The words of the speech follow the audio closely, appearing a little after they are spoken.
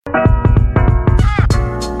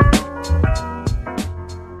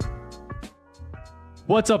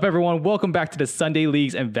What's up, everyone? Welcome back to the Sunday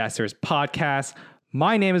Leagues Investors Podcast.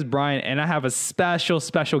 My name is Brian, and I have a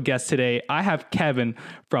special guest today. I have Kevin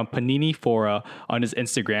from Panini Fora on his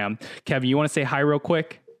Instagram. Kevin, you want to say hi real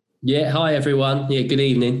quick? Yeah, hi, everyone. Yeah, good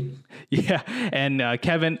evening. Yeah, and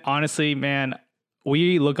Kevin, honestly, man,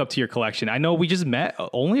 we look up to your collection. I know we just met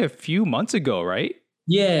only a few months ago, right?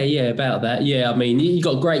 Yeah, about that. Yeah, I mean, you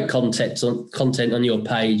got great content on your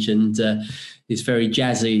page, and it's very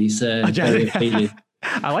jazzy. It's very appealing.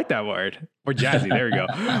 I like that word. Or jazzy. There we go.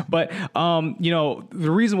 But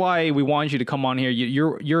the reason why we wanted you to come on here,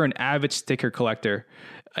 you're an avid sticker collector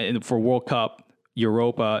for World Cup,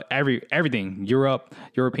 Europa, everything,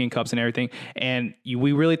 European Cups and everything. And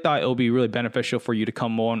we really thought it would be really beneficial for you to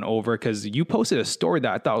come on over because you posted a story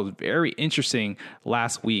that I thought was very interesting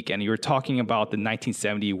last week. And you were talking about the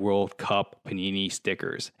 1970 World Cup Panini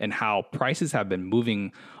stickers and how prices have been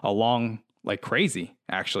moving along like crazy,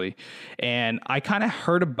 actually. And I kind of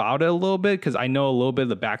heard about it a little bit because I know a little bit of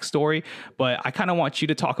the backstory, but I kind of want you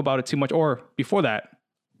to talk about it too much. Or before that,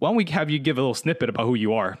 why don't we have you give a little snippet about who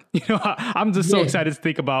you are? I'm just so excited to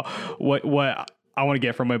think about what I want to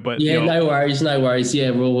get from it. But no worries. Yeah,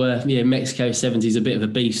 well, Mexico 70 is a bit of a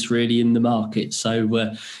beast, really, in the market. So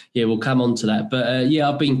we'll come on to that. But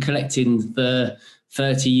I've been collecting for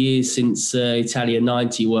 30 years since Italia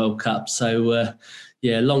 90 World Cup. So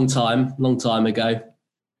long time ago.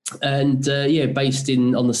 And based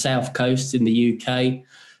on the south coast in the UK.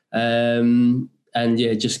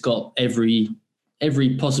 Just got every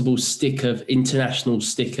possible international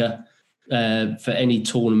sticker for any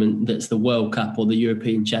tournament that's the World Cup or the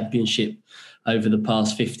European Championship over the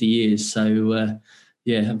past 50 years. So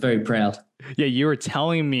I'm very proud. Yeah, you were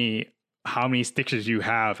telling me how many stickers you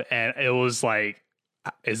have, and it was like,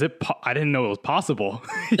 I didn't know it was possible.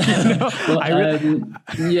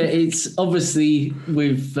 It's obviously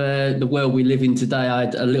with the world we live in today, I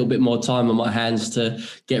had a little bit more time on my hands to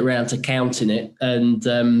get around to counting it. And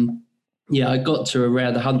I got to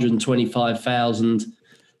around 125,000,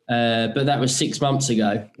 but that was 6 months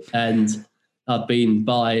ago. And I've been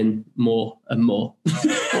buying more and more.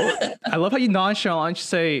 I love how you nonchalant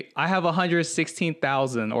say, I have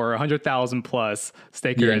 116,000 or 100,000 plus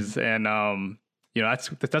stickers. Yeah. And,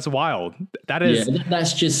 that's wild. That is. Yeah,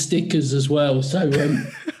 that's just stickers as well. So,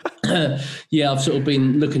 I've sort of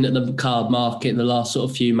been looking at the card market the last sort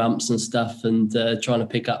of few months and stuff, and trying to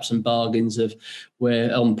pick up some bargains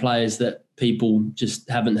on players that people just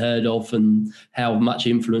haven't heard of and how much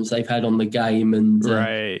influence they've had on the game. And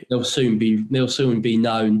they'll soon be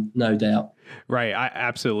known, no doubt. Right.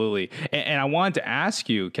 Absolutely. And I wanted to ask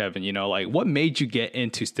you, Kevin, what made you get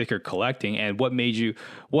into sticker collecting and what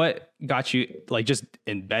got you just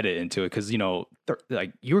embedded into it? Because,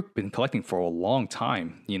 you've been collecting for a long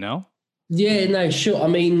time, Yeah, no, sure. I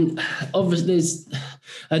mean, obviously there's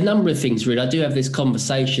a number of things, really. I do have this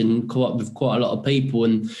conversation with quite a lot of people,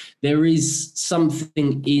 and there is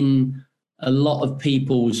something in a lot of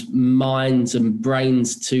people's minds and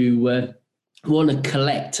brains to want to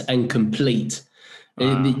collect and complete.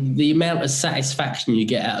 The amount of satisfaction you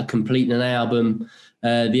get out of completing an album,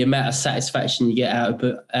 the amount of satisfaction you get out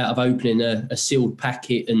of opening a sealed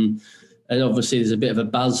packet, and obviously there's a bit of a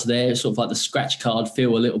buzz there. It's sort of like the scratch card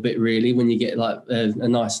feel a little bit, really, when you get like a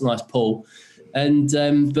nice pull. And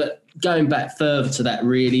but going back further to that,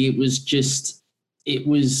 really, it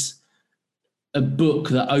was a book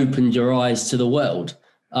that opened your eyes to the world.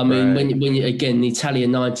 I mean, when you again, the Italia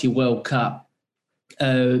 90 World Cup,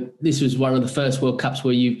 this was one of the first World Cups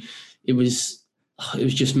where it was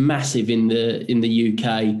just massive in the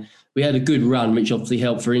UK. We had a good run, which obviously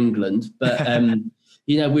helped for England, but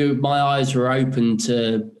my eyes were open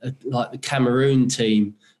to like the Cameroon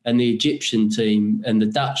team and the Egyptian team and the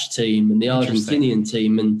Dutch team and the Argentinian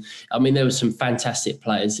team, and I mean there were some fantastic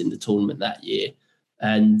players in the tournament that year,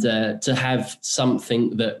 and to have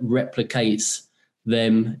something that replicates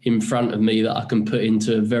them in front of me that I can put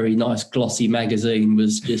into a very nice glossy magazine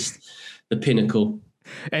was just the pinnacle.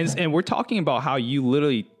 And we're talking about how you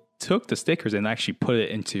literally took the stickers and actually put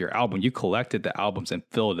it into your album. You collected the albums and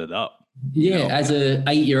filled it up. Yeah, as an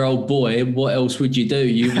 8-year-old boy, what else would you do?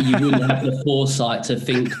 You wouldn't have the foresight to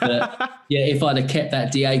think that, if I'd have kept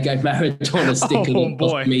that Diego Maradona sticker, it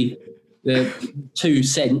cost me 2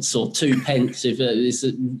 cents or 2 pence. If it's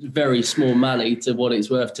a very small money to what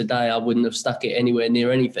it's worth today, I wouldn't have stuck it anywhere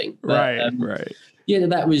near anything. But, right. Yeah,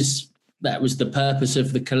 that was the purpose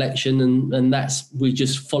of the collection, and we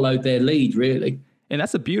just followed their lead, really. And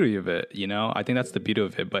that's the beauty of it, I think that's the beauty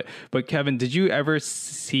of it. But Kevin, did you ever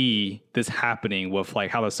see this happening with like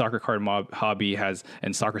how the soccer card hobby has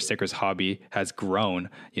and soccer stickers hobby has grown?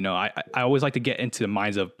 I always like to get into the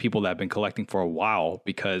minds of people that have been collecting for a while,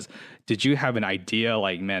 because did you have an idea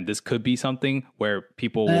like, man, this could be something where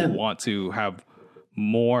people will want to have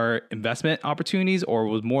more investment opportunities, or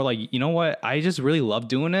was more like, you know what, I just really love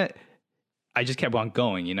doing it. I just kept on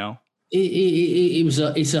going,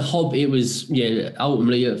 It's a hobby. It was,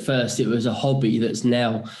 ultimately at first it was a hobby that's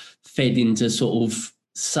now fed into sort of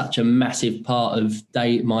such a massive part of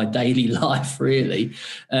my daily life, really.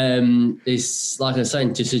 It's like I was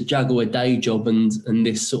saying, just to juggle a day job and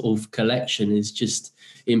this sort of collection is just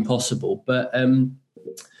impossible. But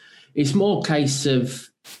it's more a case of,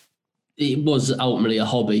 it was ultimately a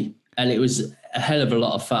hobby, and it was a hell of a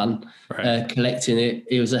lot of fun collecting it.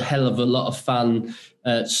 It was a hell of a lot of fun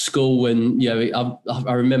at school when,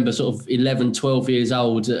 I remember sort of 11, 12 years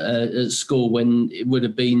old at school when it would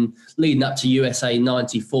have been leading up to USA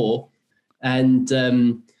 94. And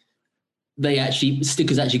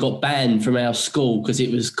stickers actually got banned from our school because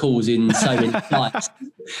it was causing so many fights.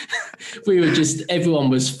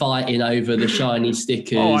 Everyone was fighting over the shiny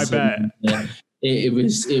stickers. Oh, I bet. It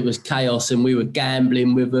was chaos, and we were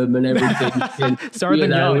gambling with them and everything. Starting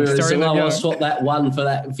young. I want to swap that one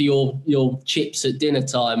for your chips at dinner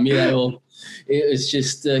time. Or it was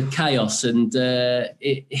just chaos, and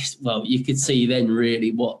you could see then really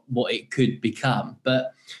what it could become.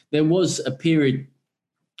 But there was a period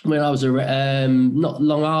when I was not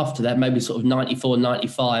long after that, maybe sort of 94,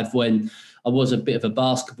 95, when I was a bit of a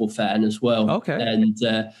basketball fan as well. Okay, and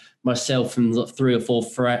myself and 3 or 4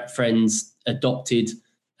 friends adopted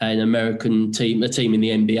an American team, a team in the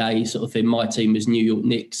NBA sort of thing. My team was New York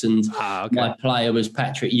Knicks, and my player was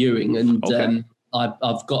Patrick Ewing. And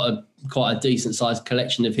I've got quite a decent sized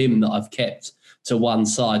collection of him that I've kept to one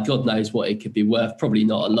side. God knows what it could be worth. Probably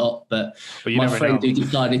not a lot, but my friend who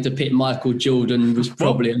decided to pick Michael Jordan was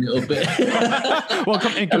probably a little bit. Well,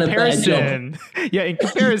 in comparison,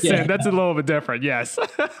 that's a little bit different. Yes.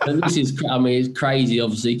 And this is, it's crazy,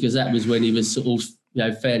 obviously, because that was when he was sort of,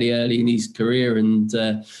 fairly early in his career, and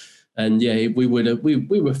we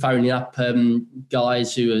were phoning up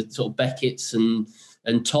guys who are sort of Beckett's and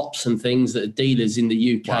Tops and things that are dealers in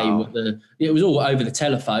the UK. Wow. It was all over the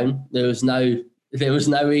telephone. There was no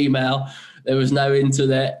email. There was no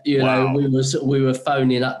internet. Wow. We were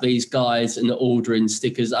phoning up these guys and ordering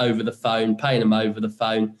stickers over the phone, paying them over the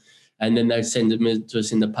phone, and then they'd send them to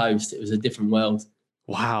us in the post. It was a different world.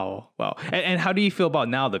 Wow. And how do you feel about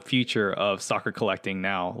now the future of soccer collecting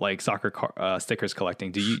now, like soccer stickers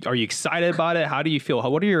collecting? Are you excited about it? How do you feel?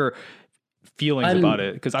 What are your feelings about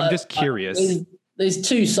it? Because I'm just curious. There's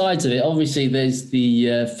two sides of it. Obviously, there's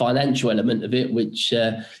the financial element of it, which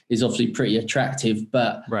is obviously pretty attractive.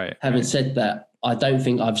 But having said that, I don't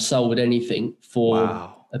think I've sold anything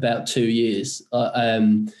for about 2 years.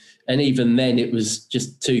 And even then, it was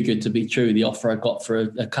just too good to be true. The offer I got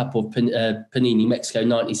for a couple of Panini Mexico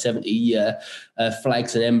 1970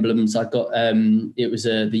 flags and emblems. I got it was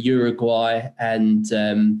the Uruguay and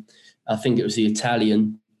I think it was the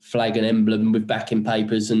Italian flag and emblem with backing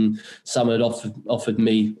papers, and some had offered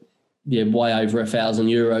me way over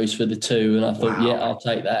 €1,000 for the two, and I thought, I'll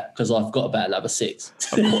take that because I've got about another 6.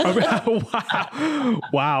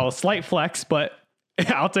 Wow, slight flex, but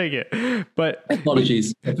I'll take it. But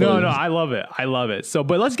apologies. No, I love it. So,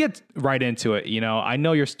 but let's get right into it. I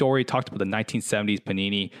know your story talked about the 1970s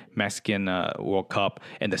Panini Mexican World Cup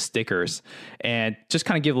and the stickers, and just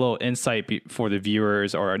kind of give a little insight for the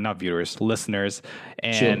viewers, or not viewers, listeners.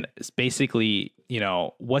 And it's basically,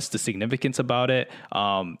 what's the significance about it?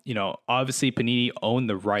 Obviously Panini owned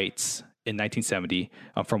the rights in 1970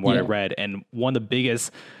 from what I read. And one of the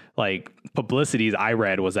biggest publicities I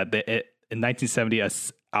read was that in 1970, an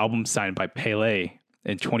album signed by Pele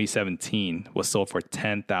in 2017 was sold for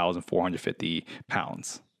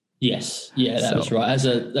 £10,450. Yes, that was right. As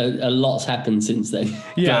a lot's happened since then.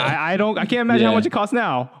 Yeah, I can't imagine how much it costs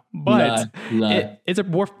now, but it's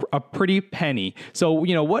worth a pretty penny. So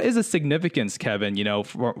what is the significance, Kevin?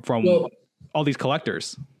 From all these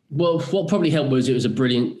collectors. Well, what probably helped was it was a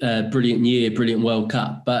brilliant year, brilliant World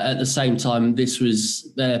Cup. But at the same time, this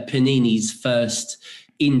was Panini's first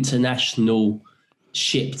international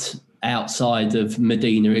shipped outside of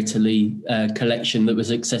Medina, Italy collection that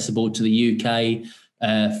was accessible to the UK,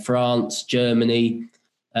 France, Germany,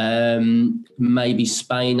 maybe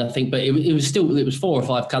Spain, I think, but it was 4 or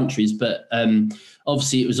 5 countries. But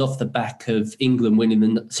obviously, it was off the back of England winning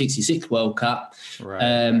the '66 World Cup. Right.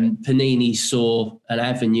 Panini saw an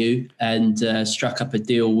avenue and struck up a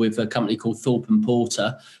deal with a company called Thorpe and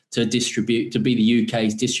Porter to be the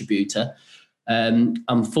UK's distributor.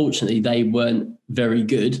 Unfortunately, they weren't very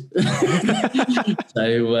good.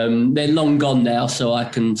 So they're long gone now, so I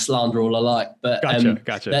can slander all I like. But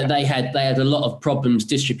Gotcha. They had a lot of problems,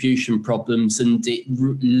 distribution problems, and it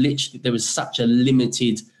literally there was such a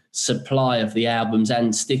limited supply of the albums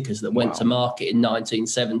and stickers that went to market in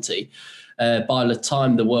 1970. By the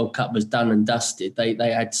time the World Cup was done and dusted,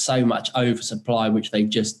 they had so much oversupply, which they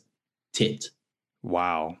just tipped.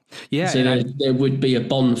 Wow. Yeah. So there would be a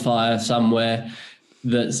bonfire somewhere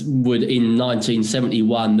that would in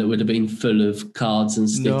 1971 that would have been full of cards and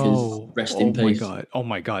stickers. Rest in peace. Oh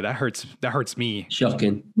my God. That hurts me.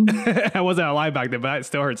 Shocking. I wasn't alive back then, but it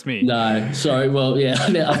still hurts me. No, sorry. Well, yeah,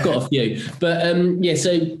 I've got a few, but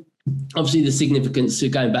so obviously the significance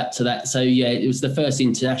of going back to that. So yeah, it was the first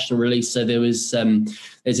international release. So there's an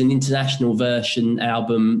international version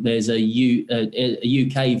album. There's a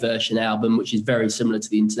UK version album, which is very similar to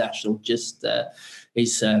the international. Just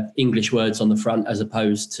it's English words on the front as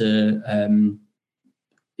opposed to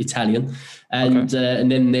Italian. And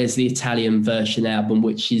then there's the Italian version album,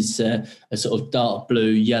 which is a sort of dark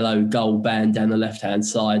blue, yellow, gold band down the left-hand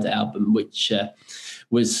side album, which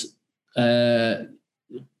was to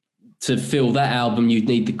fill that album, you'd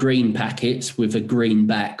need the green packets with a green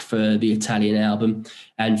back for the Italian album.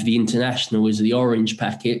 And for the international is the orange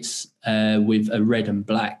packets with a red and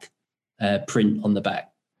black print on the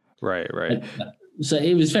back. Right. So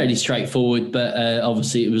it was fairly straightforward, but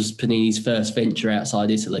obviously it was Panini's first venture outside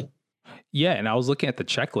Italy. Yeah, and I was looking at the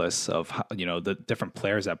checklist of the different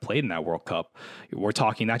players that played in that World Cup. We're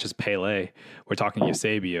talking not just Pele, we're talking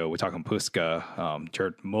Eusebio, we're talking Puska,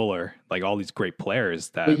 Gerd Muller, like all these great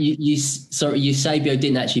players. That. But Eusebio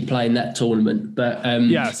didn't actually play in that tournament, but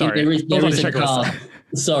sorry, there is a card.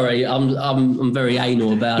 Sorry, I'm very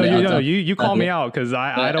anal about it. You call me out because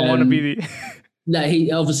I don't want to be the. No,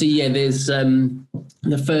 he obviously, there's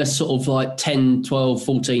the first sort of like 10, 12,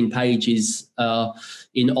 14 pages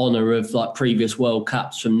in honour of like previous World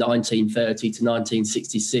Cups from 1930 to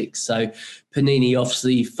 1966. So Panini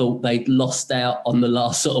obviously thought they'd lost out on the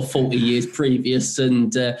last sort of 40 years previous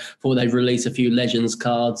and thought they'd release a few Legends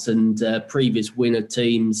cards and previous winner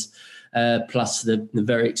teams. Plus the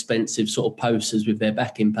very expensive sort of posters with their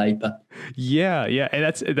backing paper. Yeah, and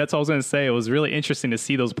that's what I was going to say. It was really interesting to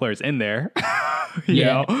see those players in there. you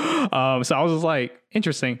know, so I was just like,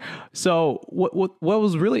 interesting. So what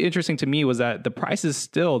was really interesting to me was that the prices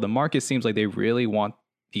still, the market seems like they really want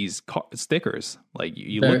these stickers. Like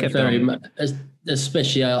you look at them,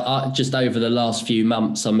 especially just over the last few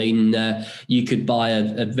months. I mean, you could buy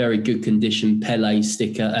a very good condition Pele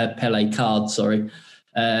sticker, Pele card, sorry.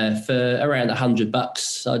 For around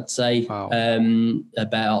 $100, I'd say. Wow.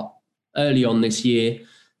 About early on this year,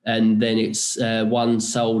 and then it's one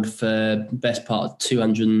sold for best part of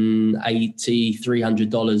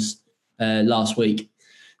 $280-300 last week.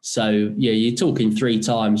 So yeah, you're talking 3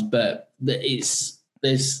 times, but there's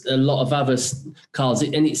a lot of other cards,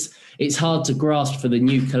 and it's hard to grasp for the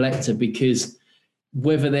new collector because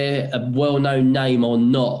whether they're a well-known name or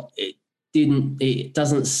not, it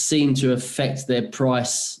doesn't seem to affect their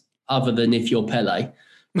price other than if you're Pele.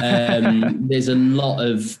 There's a lot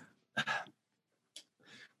of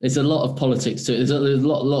politics to it. There's a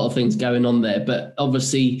lot of things going on there. But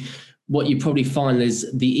obviously what you probably find is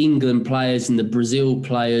the England players and the Brazil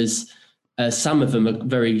players, some of them are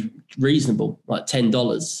very reasonable, like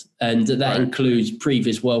 $10. And that includes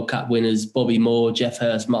previous World Cup winners, Bobby Moore, Geoff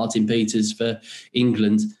Hurst, Martin Peters for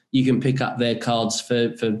England. You can pick up their cards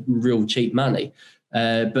for real cheap money.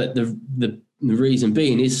 But the reason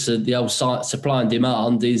being is the old supply and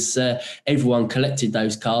demand is everyone collected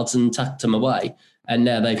those cards and tucked them away. And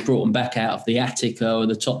now they've brought them back out of the attic or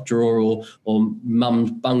the top drawer or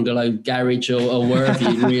mum's bungalow garage or wherever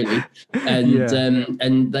you really.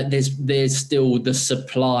 And there's still the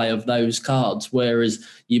supply of those cards, whereas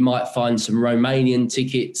you might find some Romanian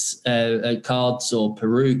tickets, cards or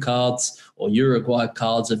Peru cards or Uruguay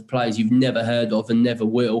cards of players you've never heard of and never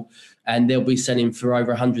will, and they'll be selling for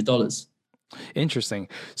over $100. Interesting.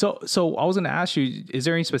 So I was going to ask you, is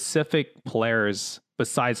there any specific players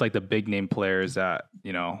besides like the big name players that,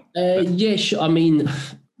 Yeah, sure. I mean,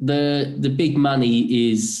 the big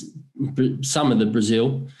money is some of the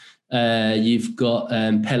Brazil. You've got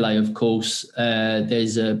Pele, of course.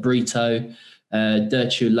 There's Brito,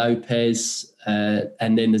 Dirceu Lopez,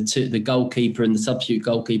 and then the goalkeeper and the substitute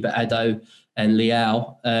goalkeeper, Ado, and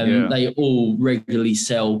Liao. They all regularly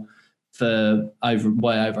sell for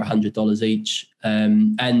way over $100 each,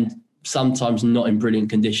 and sometimes not in brilliant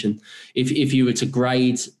condition. If you were to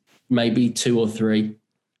grade maybe 2 or 3,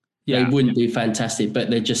 they wouldn't be fantastic, but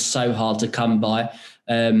they're just so hard to come by.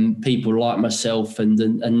 People like myself and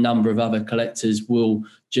a number of other collectors will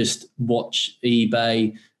just watch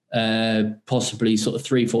eBay possibly sort of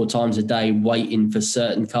 3-4 times a day, waiting for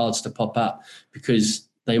certain cards to pop up, because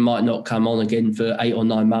they might not come on again for 8 or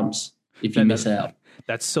 9 months if you miss out.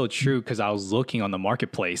 That's so true, because I was looking on the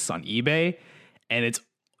marketplace on eBay, and it's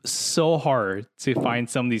so hard to find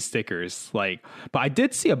some of these stickers. But I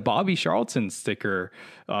did see a Bobby Charlton sticker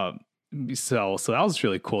so that was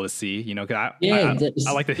really cool to see, cause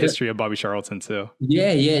I like the history of Bobby Charlton too.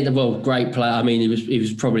 Yeah. Well, great player. I mean, he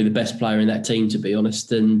was probably the best player in that team, to be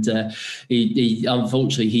honest. And he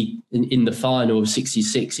unfortunately, in the final of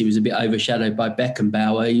 '66, he was a bit overshadowed by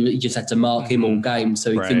Beckenbauer. He just had to mark him all game,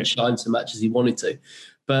 so he couldn't shine so much as he wanted to.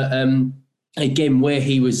 But again, where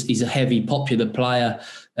he's a heavy, popular player,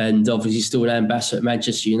 and obviously still an ambassador at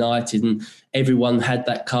Manchester United, and everyone had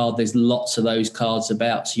that card. There's lots of those cards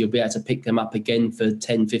about, so you'll be able to pick them up again for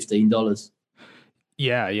 $10, $15.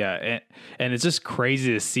 Yeah. And it's just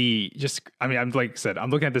crazy to see. I'm like I said, I'm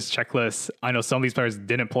looking at this checklist. I know some of these players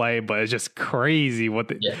didn't play, but it's just crazy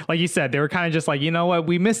like you said, they were kind of just like, you know what,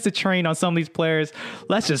 we missed the train on some of these players.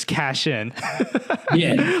 Let's just cash in.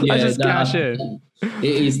 Let's just cash in.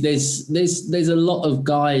 It is. There's a lot of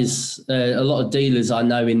guys, a lot of dealers I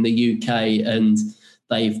know in the UK, and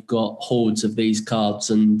they've got hordes of these cards,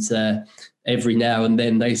 and every now and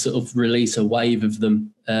then they sort of release a wave of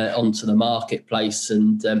them onto the marketplace,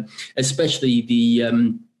 and especially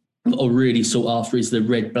what are really sought after is the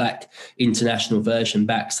red-black international version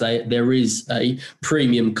backs. There is a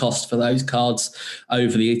premium cost for those cards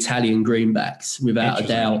over the Italian greenbacks, without a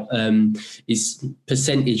doubt. Is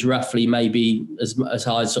percentage roughly maybe as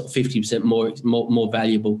high as sort of 50% more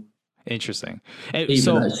valuable. Interesting. Even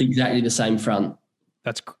though it's exactly the same front.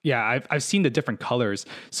 I've seen the different colors.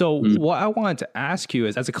 So what I wanted to ask you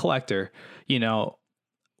is, as a collector,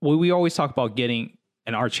 we always talk about getting,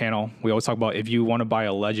 in our channel, we always talk about, if you want to buy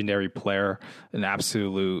a legendary player, an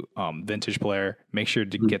absolute vintage player, make sure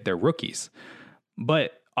to get their rookies.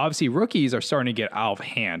 But obviously rookies are starting to get out of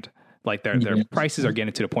hand. Like their prices are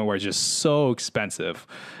getting to the point where it's just so expensive.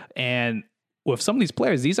 And with some of these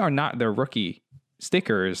players, these are not their rookie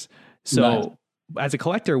stickers. So as a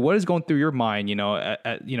collector, what is going through your mind,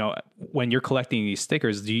 when you're collecting these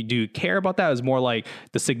stickers? Do you care about that? It's more like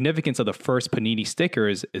the significance of the first Panini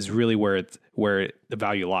stickers is really where the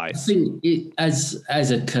value lies. I think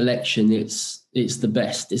as a collection, it's the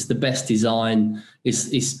best. It's the best design.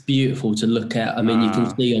 It's beautiful to look at. I mean, you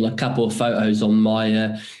can see on a couple of photos on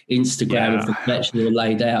my Instagram of the collection all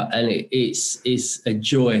laid out, and it's a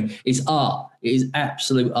joy. It's art. It is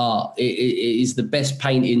absolute art. It is the best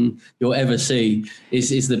painting you'll ever see.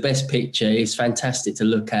 It's the best picture. It's fantastic to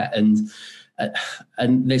look at, and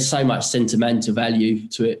there's so much sentimental value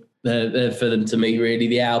to it for them, to me, really.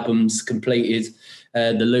 The album's completed,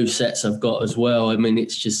 the loose sets I've got as well. I mean,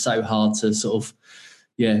 it's just so hard to sort of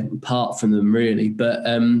part from them, really. But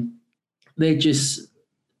they're just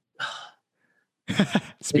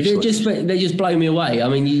they just blow me away. I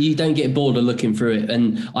mean, you don't get bored of looking through it,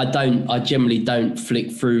 and I generally don't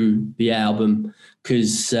flick through the album,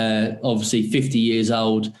 because obviously 50 years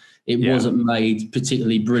old, it wasn't made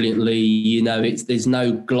particularly brilliantly. There's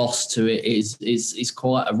no gloss to it. It's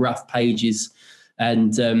quite a rough pages,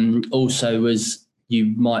 and also, as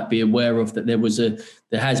you might be aware of, that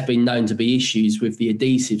there has been known to be issues with the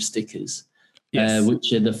adhesive stickers,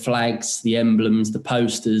 which are the flags, the emblems, the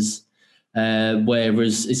posters.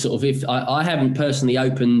 Whereas it's sort of, if I haven't personally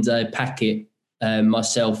opened a packet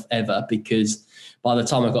myself ever, because by the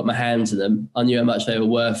time I got my hands on them, I knew how much they were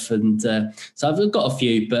worth, and so I've got a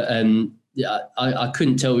few, but I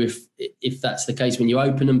couldn't tell if that's the case when you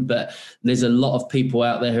open them. But there's a lot of people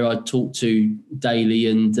out there who I talk to daily,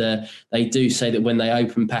 and they do say that when they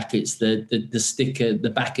open packets, the sticker,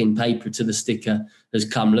 the backing paper to the sticker has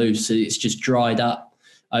come loose. It's just dried up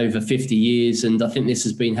over 50 years, and I think this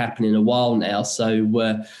has been happening a while now. So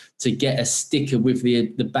to get a sticker with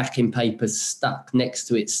the backing paper stuck next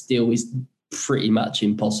to it still is pretty much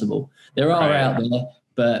impossible. There are out there,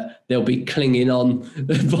 but they'll be clinging on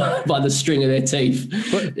by the string of their teeth,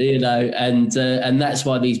 and that's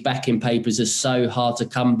why these backing papers are so hard to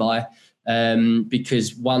come by.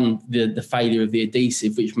 because one, the failure of the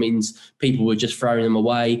adhesive, which means people were just throwing them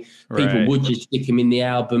away. People would just stick them in the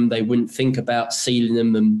album. They wouldn't think about sealing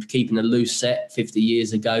them and keeping a loose set 50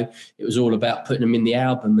 years ago. It was all about putting them in the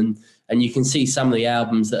album. And you can see some of the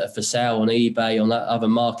albums that are for sale on eBay, on other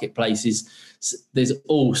marketplaces. There's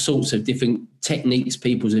all sorts of different techniques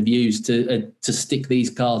people have used to stick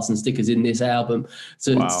these cards and stickers in this album.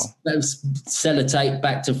 So it's sellotape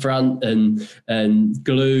back to front and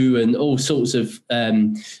glue and all sorts of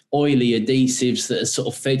oily adhesives that are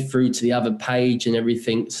sort of fed through to the other page and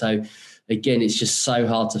everything. So again, it's just so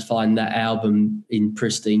hard to find that album in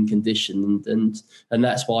pristine condition, and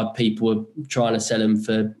that's why people are trying to sell them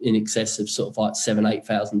for in excess of sort of like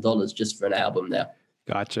 $7,000-8,000 just for an album now.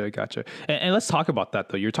 Gotcha. And let's talk about that,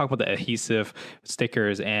 though. You're talking about the adhesive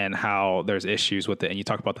stickers and how there's issues with it. And you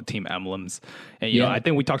talk about the team emblems. And, you know, I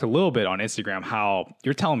think we talked a little bit on Instagram how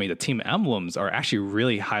you're telling me the team emblems are actually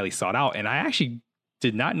really highly sought out. And I actually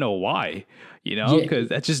did not know why, you know, because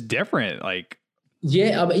that's just different. Like,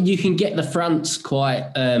 yeah, I mean, you can get the fronts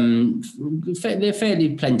quite, they're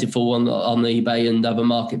fairly plentiful on eBay and other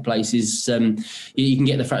marketplaces. You can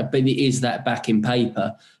get the front, but it is that backing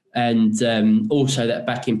paper. And also that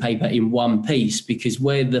backing paper in one piece, because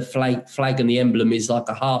where the flag and the emblem is like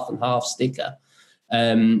a half and half sticker,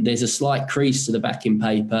 there's a slight crease to the backing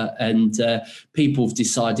paper, and people have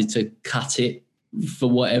decided to cut it for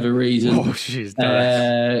whatever reason. Oh, jeez.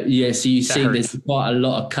 So you see there's quite a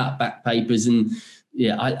lot of cut back papers, and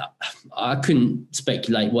I couldn't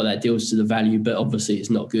speculate what that deals to the value, but obviously it's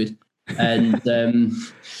not good. And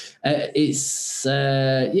they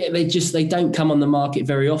don't come on the market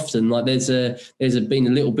very often. Like there's been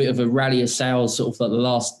a little bit of a rally of sales sort of like the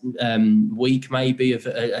last week maybe of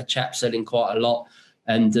a chap selling quite a lot,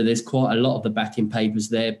 and there's quite a lot of the backing papers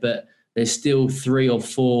there, but there's still 3 or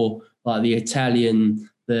 4 like the Italian,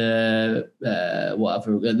 the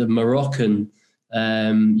Moroccan,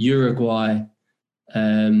 Uruguay,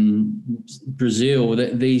 Brazil.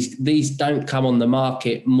 These don't come on the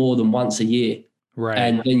market more than once a year. Right.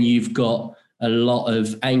 And then you've got a lot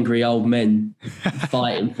of angry old men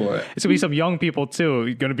fighting for it. It's going to be some young people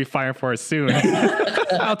too going to be fighting for it soon.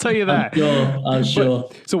 I'll tell you that. I'm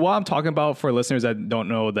sure. So what I'm talking about for listeners that don't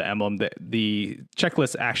know the emblem, the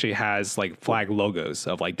checklist actually has like flag logos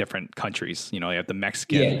of like different countries. You know, you have the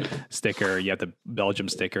Mexican sticker, you have the Belgium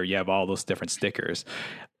sticker, you have all those different stickers.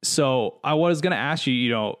 So I was going to ask you,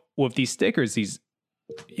 you know, with these stickers,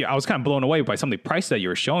 I was kind of blown away by some of the price that you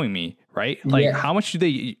were showing me, right? Like how much do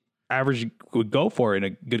they average would go for in a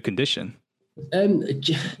good condition? Would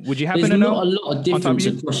you happen to know? There's not a lot of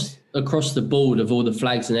difference across the board of all the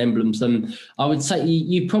flags and emblems. And I would say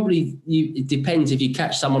you probably, it depends if you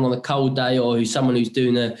catch someone on a cold day or someone who's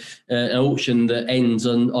doing an auction that ends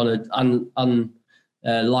on an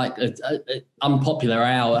unpopular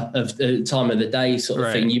hour of the time of the day sort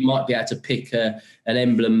of thing. You might be able to pick an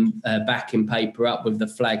emblem backing paper up with the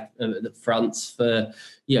flag at the fronts for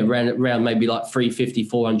around maybe like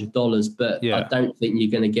 $350-400, but I don't think you're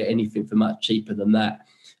going to get anything for much cheaper than that.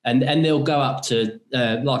 And they'll go up to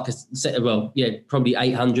probably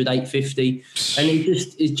 $800-850, and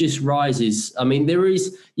it just rises. I mean,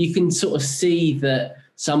 you can sort of see that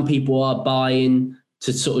some people are buying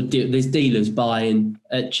to sort of there's dealers buying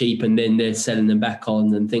at cheap and then they're selling them back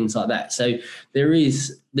on and things like that. So there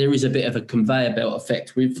is a bit of a conveyor belt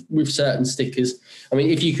effect with certain stickers. I mean,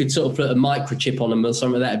 if you could sort of put a microchip on them or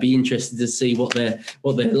something, that'd be interesting to see what their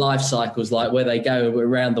life cycle's like, where they go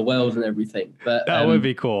around the world and everything. But that would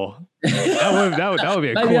be cool. That would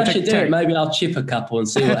be a maybe cool. I should do it. Maybe I'll chip a couple and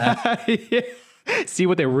see what happens. See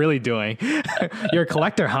what they're really doing. You're a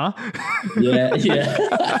collector, huh? Yeah.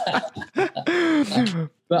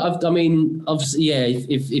 But obviously,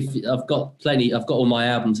 if I've got plenty, I've got all my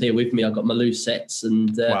albums here with me. I've got my loose sets,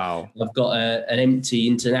 and I've got an empty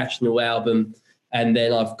international album, and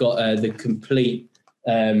then I've got the complete,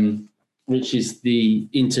 which is the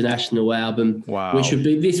international album. Wow. Which would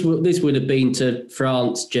be this would have been to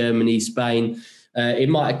France, Germany, Spain. It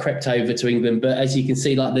might have crept over to England, but as you can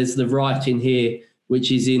see, like there's the writing here,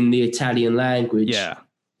 which is in the Italian language. Yeah.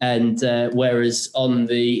 And whereas on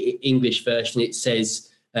the English version, it says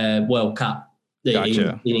World Cup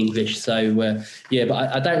in English. So, but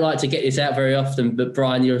I don't like to get this out very often. But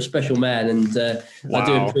Brian, you're a special man, and I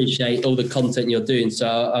do appreciate all the content you're doing. So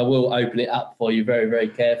I will open it up for you very, very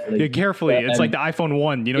carefully. Yeah, carefully. But, it's like the iPhone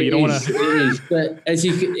 1. You know, you don't want to. It is, but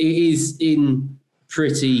it is in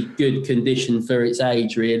pretty good condition for its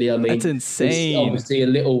age, really. I mean, that's insane. There's obviously a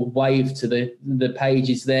little wave to the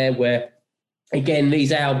pages there where again,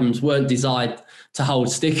 these albums weren't designed to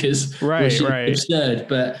hold stickers, which is absurd.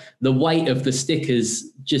 But the weight of the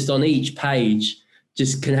stickers just on each page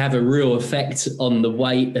just can have a real effect on the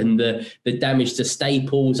weight and the damage to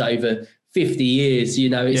staples over 50 years. You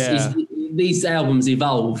know, these albums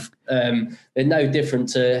evolve. They're no different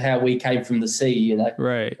to how we came from the sea, you know.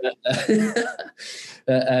 Right.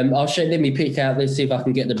 I'll show. Let me pick out. Let's see if I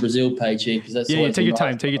can get the Brazil page here, because that's take your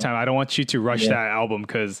time. Take your time. I don't want you to rush that album,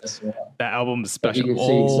 because that album is special. You can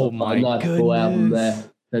see my nice cool album there,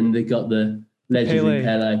 and they got the legendary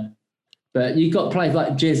Pele. But you got players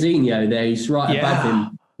like Jairzinho there, who's right above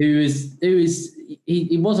him,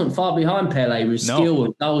 he wasn't far behind Pele with skill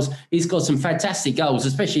and goals. He's got some fantastic goals,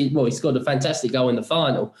 especially he's got a fantastic goal in the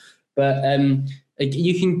final. But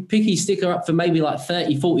you can pick his sticker up for maybe like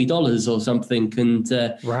 $30-$40 or something. And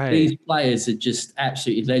these players are just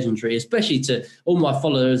absolutely legendary, especially to all my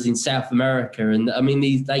followers in South America. And I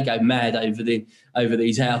mean, they go mad over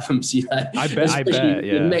these albums, you know. I bet,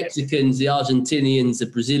 the Mexicans, the Argentinians, the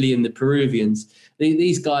Brazilian, the Peruvians.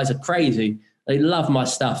 These guys are crazy. They love my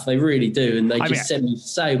stuff. They really do. And they send me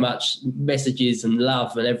so much messages and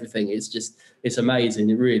love and everything. It's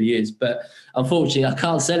amazing. It really is. But unfortunately, I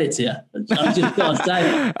can't sell it to you. I've just got to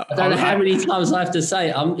say it. I don't know how many times I have to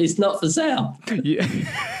say it. It's not for sale. Yeah.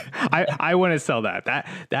 I want to sell that.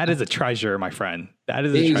 That is a treasure, my friend. That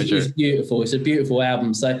is a treasure. It's beautiful. It's a beautiful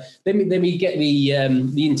album. So let me get the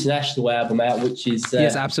international album out, which is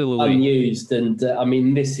absolutely unused. And I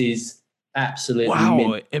mean, this is absolutely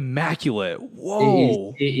mint. Immaculate.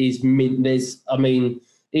 Whoa. It is mint. There's, I mean,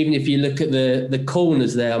 even if you look at the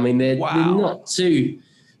corners there, I mean, they're not too,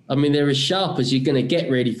 I mean, they're as sharp as you're going to get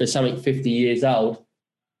really for something 50 years old.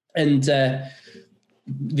 And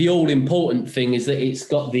the all-important thing is that it's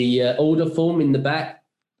got the order form in the back.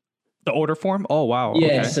 The order form? Oh, wow.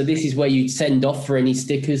 Yeah, okay. So this is where you'd send off for any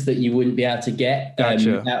stickers that you wouldn't be able to get out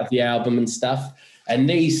of the album and stuff. And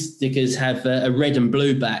these stickers have a red and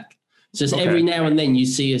blue back. So every now and then you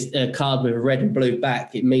see a card with a red and blue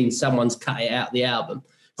back, it means someone's cut it out of the album.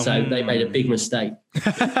 So they made a big mistake.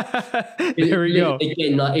 There we go.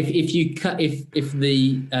 Again, like if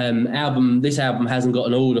the this album hasn't got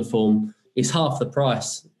an order form, it's half the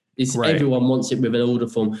price. Everyone wants it with an order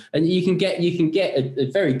form, and you can get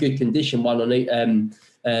a very good condition one on it,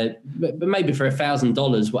 but maybe for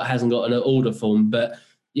 $1,000 what hasn't got an order form, but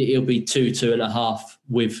it'll be 2.5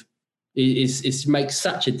 with. It makes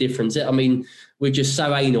such a difference. I mean, we're just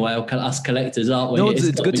so anal, us collectors, aren't we? No,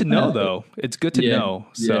 it's good to know, though. It's good to know.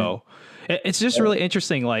 So it's just really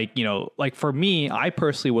interesting. Like, you know, like for me, I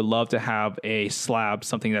personally would love to have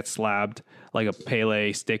something that's slabbed, like a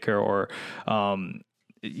Pele sticker, or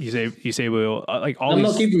you say we'll like all. I'm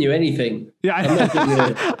not giving you anything. Yeah, I'm not giving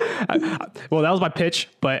you well, that was my pitch,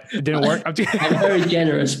 but it didn't work. I'm very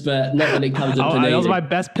generous, but not when it comes to that was my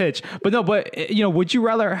best pitch. But no, you know, would you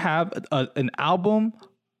rather have an album,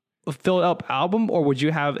 a filled up album, or would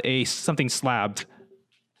you have something slabbed,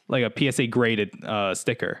 like a PSA graded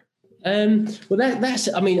sticker? Well,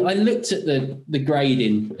 that's. I mean, I looked at the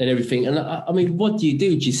grading and everything, and I mean, what do? Do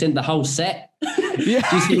you send the whole set? Yeah.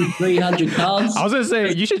 Do you send 300 cards? I was gonna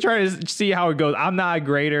say you should try to see how it goes. I'm not a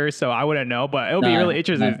grader, so I wouldn't know, but it'll be really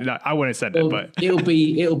interesting. No, I wouldn't send it, but it'll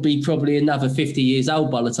be probably another 50 years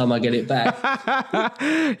old by the time I get it back.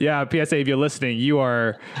 Yeah, PSA, if you're listening,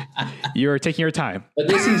 you're taking your time.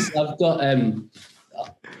 But I've got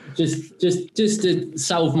just to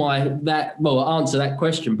solve answer that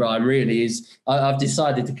question, Brian, really is I've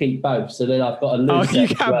decided to keep both. So then I've got a loose set. Oh,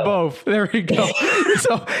 you got both. There we go.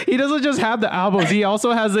 So he doesn't just have the albums; he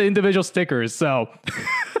also has the individual stickers. So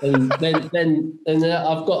and then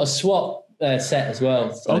I've got a swap set as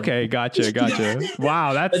well. So. Okay, gotcha.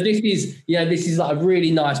 Wow, that's. But this is like a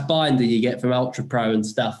really nice binder you get from Ultra Pro and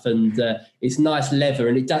stuff, and it's nice leather,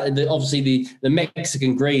 and it does, obviously the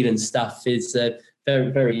Mexican green and stuff is.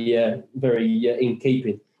 Very in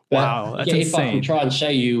keeping. But wow, that's insane. If I can try and show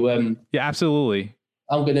you. Yeah, absolutely.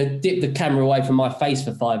 I'm going to dip the camera away from my face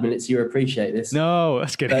for 5 minutes. You'll appreciate this. No,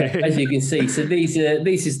 that's good. As you can see, so this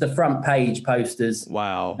is the front page posters.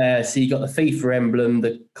 Wow. So you got the FIFA emblem,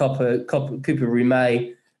 the Copa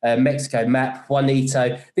Rumey, Mexico map,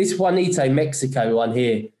 Juanito. This Juanito Mexico one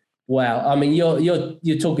here. Wow. I mean,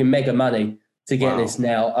 you're talking mega money to get this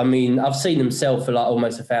now. I mean, I've seen them sell for like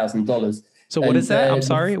almost $1,000. So what is that? I'm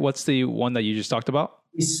sorry. What's the one that you just talked about?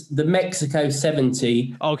 It's the Mexico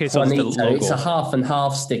 70. Okay, so it's the logo. It's a half and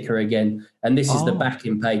half sticker again, and this is the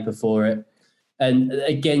backing paper for it. And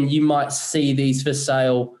again, you might see these for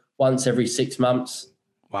sale once every 6 months.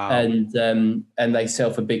 Wow. And they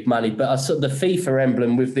sell for big money. But I saw the FIFA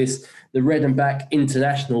emblem with the red and black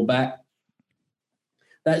international back.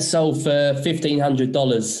 that sold for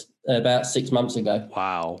 $1,500 about 6 months ago.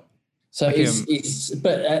 Wow. So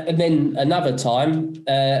and then another time,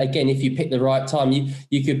 again, if you pick the right time,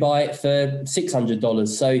 you could buy it for $600.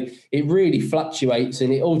 So it really fluctuates,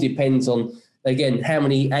 and it all depends on, again, how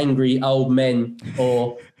many angry old men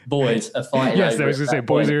or boys are fighting. Yes, I was going to say,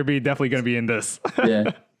 boys are definitely going to be in this.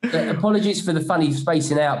 Yeah. Apologies for the funny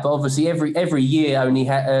spacing out, but obviously every year only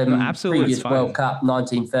had previous World Cup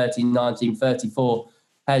 1930, 1934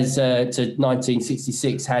 has to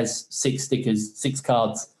 1966 has 6 stickers, 6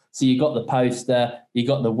 cards. So you got the poster, you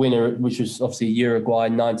got the winner, which was obviously Uruguay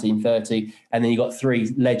in 1930, and then you got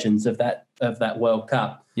 3 legends of that World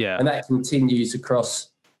Cup. Yeah, and that continues across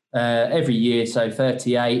every year. So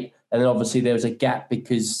 38, and then obviously there was a gap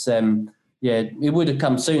because it would have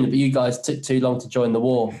come sooner, but you guys took too long to join the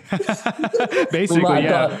war. Basically,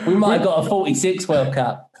 we might have got a 46 World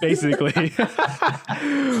Cup. Basically,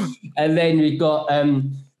 and then we've got.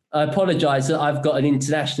 I apologise that I've got an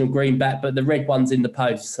international greenback, but the red one's in the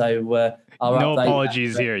post. So I'll no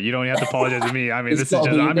apologies here. You don't have to apologize to me. I mean, this is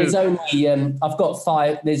just. I've got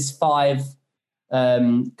 5. There's 5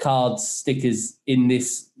 cards, stickers in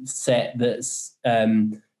this set that's a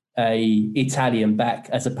Italian back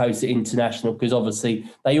as opposed to international, because obviously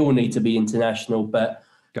they all need to be international. But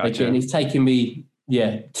again, it's taken me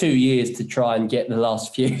 2 years to try and get the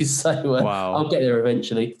last few. So I'll get there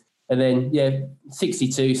eventually. And then,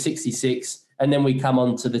 62, 66. And then we come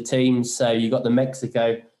on to the teams. So you got the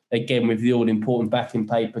Mexico, again, with the all-important backing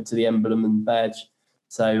paper to the emblem and badge.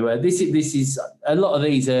 So this is a lot of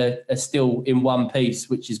these are still in one piece,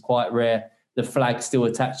 which is quite rare. The flag still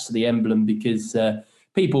attached to the emblem, because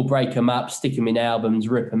people break them up, stick them in albums,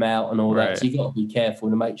 rip them out and all that. So you've got to be careful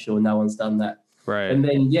to make sure no one's done that. Right. And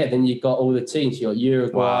then, then you've got all the teams. You've got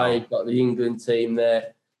Uruguay, you've got the England team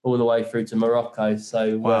there, all the way through to Morocco.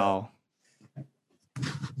 So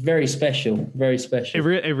very special, very special.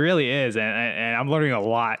 It really is, and I'm learning a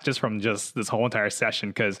lot just from this whole entire session,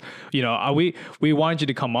 because we wanted you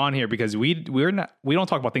to come on here because we don't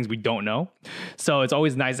talk about things we don't know, so it's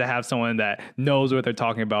always nice to have someone that knows what they're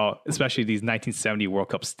talking about, especially these 1970 World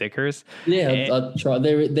Cup stickers. I'll try.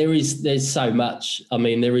 There's so much. I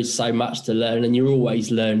mean, there is so much to learn, and you're always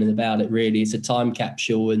learning about it. Really, it's a time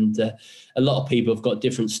capsule, and a lot of people have got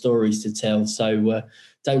different stories to tell. So.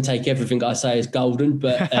 Don't take everything I say as golden,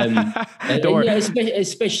 but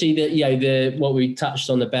especially the what we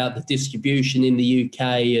touched on about the distribution in the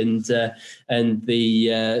UK and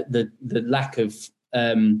the lack of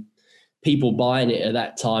people buying it at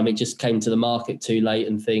that time. It just came to the market too late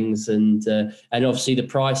and things, and obviously the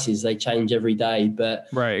prices, they change every day. But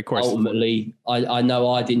right, of course. Ultimately, I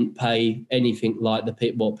know I didn't pay anything like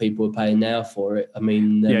what people are paying now for it. I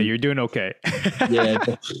mean, you're doing okay.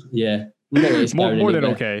 yeah. More than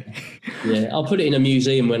okay. Yeah, I'll put it in a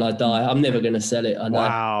museum when I die. I'm never going to sell it. I know.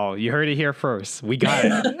 Wow, you heard it here first. We got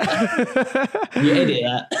it. You edit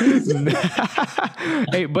that.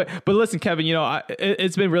 Hey, but listen, Kevin.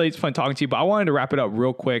 It's been really fun talking to you. But I wanted to wrap it up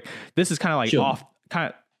real quick. This is kind of like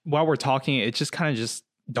while we're talking, it just kind of just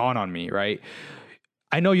dawned on me. Right.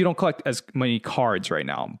 I know you don't collect as many cards right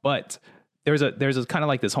now, but there's a kind of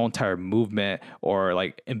like this whole entire movement, or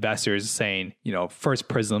like investors saying, first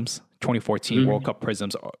Prisms, 2014 World Cup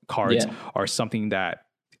Prisms cards are something that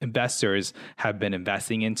investors have been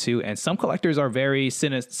investing into, and some collectors are very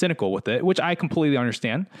cynical with it, which I completely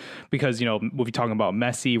understand, because we'll be talking about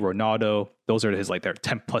Messi, Ronaldo, those are their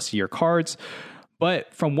 10 plus year cards.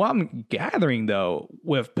 But from what I'm gathering, though,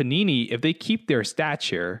 with Panini, if they keep their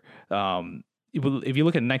stature, if you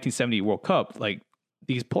look at 1970 World Cup, like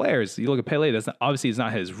these players, you look at Pele, obviously it's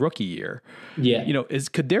not his rookie year. Yeah.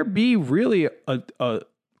 Could there be really a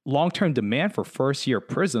long-term demand for first-year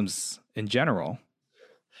Prisms in general?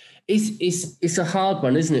 It's a hard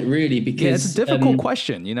one, isn't it, really? Because it's a difficult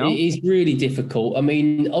question, It is really difficult. I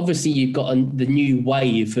mean, obviously you've got the new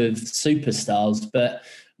wave of superstars, but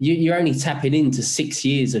you're only tapping into 6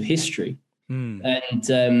 years of history.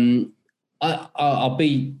 And I'll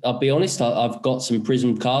be honest. I've got some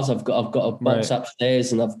Prism cards. I've got a box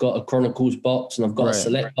upstairs, and I've got a Chronicles box, and I've got a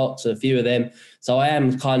Select box, a few of them. So I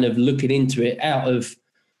am kind of looking into it out of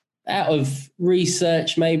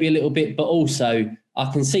research, maybe a little bit, but also I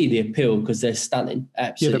can see the appeal because they're stunning.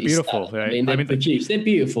 Absolutely, they're beautiful. Right? I mean, they're produced. They're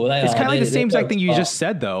beautiful. It's kind of like the same exact thing you just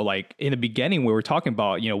said, though. Like in the beginning, we were talking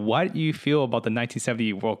about, what do you feel about the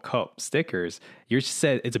 1970 World Cup stickers? You just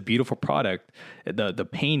said it's a beautiful product. The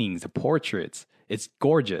paintings, the portraits, it's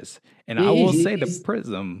gorgeous. And I will say the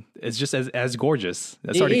Prism is just as gorgeous.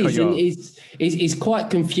 That's already cut you off. It's quite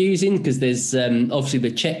confusing because there's obviously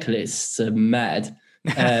the checklists are mad.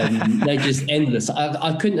 They're just endless.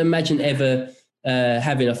 I couldn't imagine ever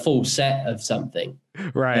having a full set of something.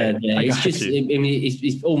 Right. It's just, I mean,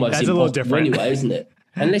 it's almost That's impossible anyway, isn't it?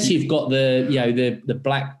 Unless you've got the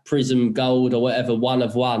black prism gold or whatever, one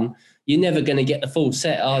of one, you're never going to get the full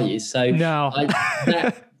set, are you? So no.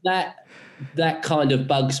 that kind of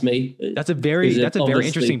bugs me. That's a very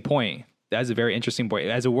interesting point. That's a very interesting point.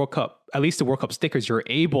 As a World Cup, at least the World Cup stickers, you're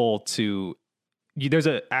able to. There's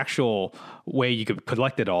an actual way you could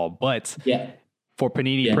collect it all, but for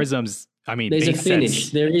Panini Prisms, I mean, there's a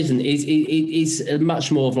finish. There isn't. It's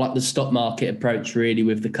much more of like the stock market approach, really,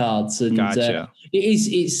 with the cards, and gotcha.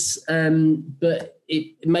 But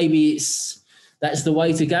that's the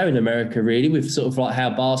way to go in America, really, with sort of like how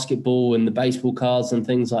basketball and the baseball cards and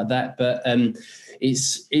things like that. But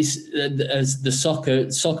it's as the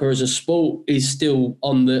soccer as a sport is still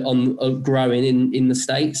on growing in the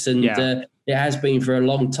States, and it has been for a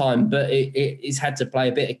long time, but it's had to play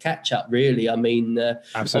a bit of catch up, really. I mean,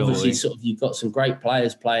 obviously, sort of you've got some great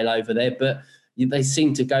players playing over there, but they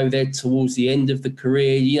seem to go there towards the end of the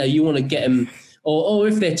career. You want to get them. Or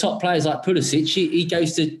if they're top players like Pulisic, he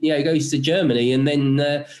goes to Germany and then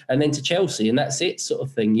to Chelsea, and that's it, sort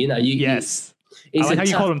of thing. Yes, I like how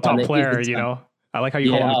you called him top player. I like how you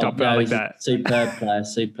called him top player like that. Superb player.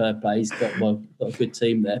 He's got a good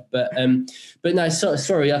team there. But no,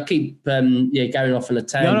 sorry, I keep going off on a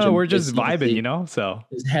tangent. No, we're just vibing, So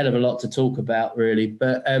there's a hell of a lot to talk about, really.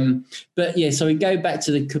 But yeah, so we go back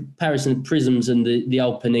to the comparison of Prisms and the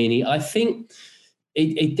old Panini. I think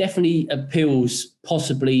it definitely appeals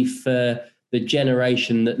possibly for the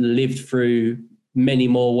generation that lived through many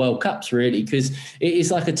more World Cups, really, because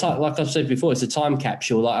it's like like I've said before, it's a time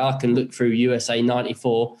capsule. Like I can look through USA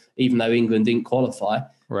 94, even though England didn't qualify,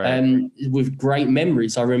 with great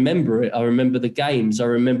memories. I remember it. I remember the games. I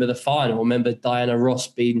remember the final. I remember Diana Ross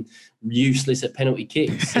being useless at penalty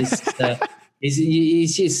kicks.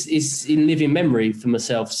 It's in living memory for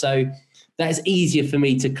myself. So that's easier for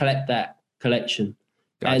me to collect that collection.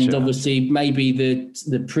 Gotcha. And obviously, maybe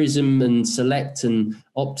the Prism and Select and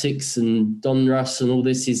Optics and Donruss and all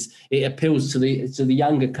this it appeals to the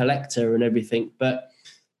younger collector and everything. But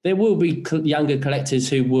there will be younger collectors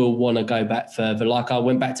who will want to go back further. Like I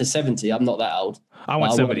went back to 70. I'm not that old. I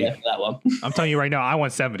went 70. That one. I'm telling you right now, I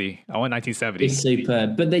went 70. I went 1970. It's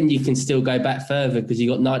superb. But then you can still go back further because you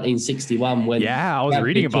got 1961 when I was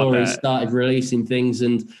reading about that. Started releasing things,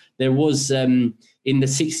 and there was in the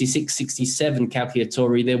 66, 67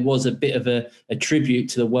 Calciatori, there was a bit of a tribute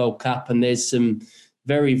to the World Cup, and there's some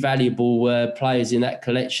very valuable players in that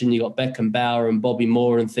collection. You got Beckenbauer and Bobby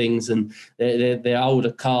Moore and things, and they're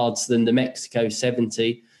older cards than the Mexico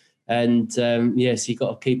 70. And so you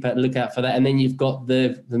got to keep a lookout for that. And then you've got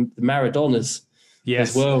the Maradonas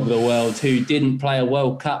as well of the world, who didn't play a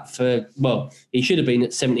World Cup he should have been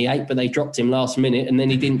at 78, but they dropped him last minute, and then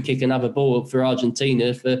he didn't kick another ball for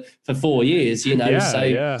Argentina for 4 years, He's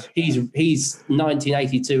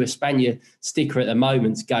 1982 España sticker at the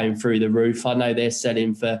moment's going through the roof. I know they're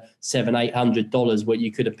selling for $700-800, where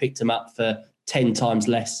you could have picked them up for 10 times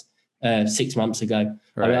less 6 months ago.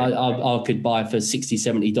 Right. I mean, I could buy for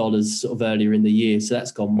 $60-70 sort of earlier in the year, so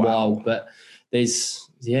that's gone wild. But there's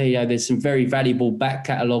some very valuable back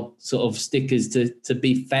catalogue sort of stickers to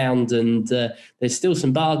be found, and there's still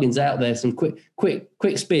some bargains out there, some quick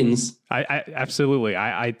spins. I absolutely.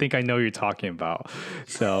 I think I know what you're talking about.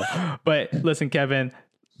 So, but listen, Kevin,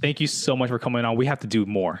 thank you so much for coming on. We have to do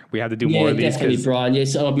more. We have to do more of these. Definitely, Brian.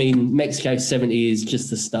 Yes, I mean, Mexico 70 is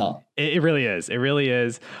just the start. It really is. It really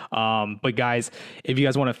is. But guys, if you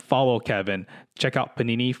guys want to follow Kevin, check out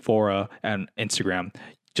Panini Fora on Instagram.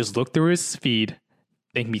 Just look through his feed.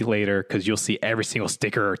 Thank me later, because you'll see every single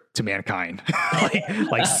sticker to mankind.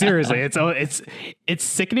 like seriously, it's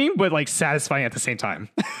sickening, but like satisfying at the same time.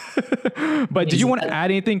 But did you want to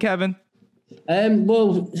add anything, Kevin? I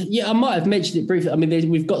might have mentioned it briefly. I mean,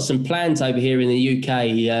 we've got some plans over here in the UK.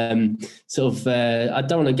 I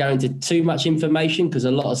don't want to go into too much information because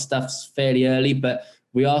a lot of stuff's fairly early, but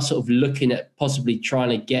we are sort of looking at possibly trying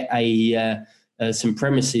to get some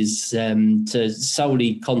premises to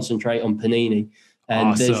solely concentrate on Panini.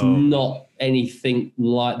 And There's not anything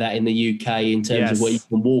like that in the UK in terms of where you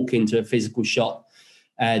can walk into a physical shop.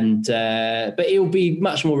 And but it'll be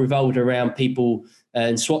much more revolved around people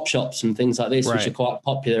and swap shops and things like this, which are quite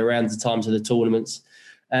popular around the times of the tournaments.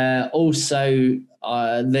 Also,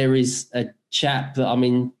 there is a chap that I'm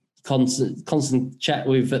in constant chat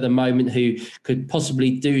with at the moment who could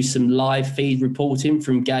possibly do some live feed reporting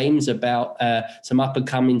from games about some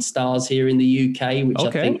up-and-coming stars here in the UK, which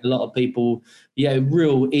I think a lot of people,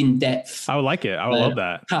 real in-depth. I would like it. I would love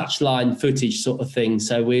that. Touchline footage sort of thing.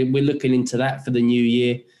 So we're looking into that for the new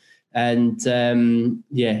year. and and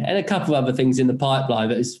a couple of other things in the pipeline.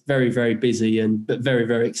 But it's very, very busy but very,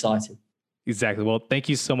 very exciting. Exactly. Well, thank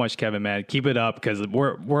you so much, Kevin, man. Keep it up, because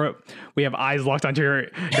we have eyes locked onto your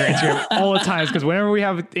Instagram all the times, because whenever we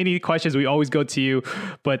have any questions, we always go to you.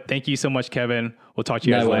 But thank you so much, Kevin. We'll talk to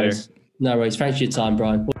you guys later. No worries. Thanks for your time,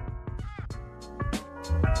 Brian.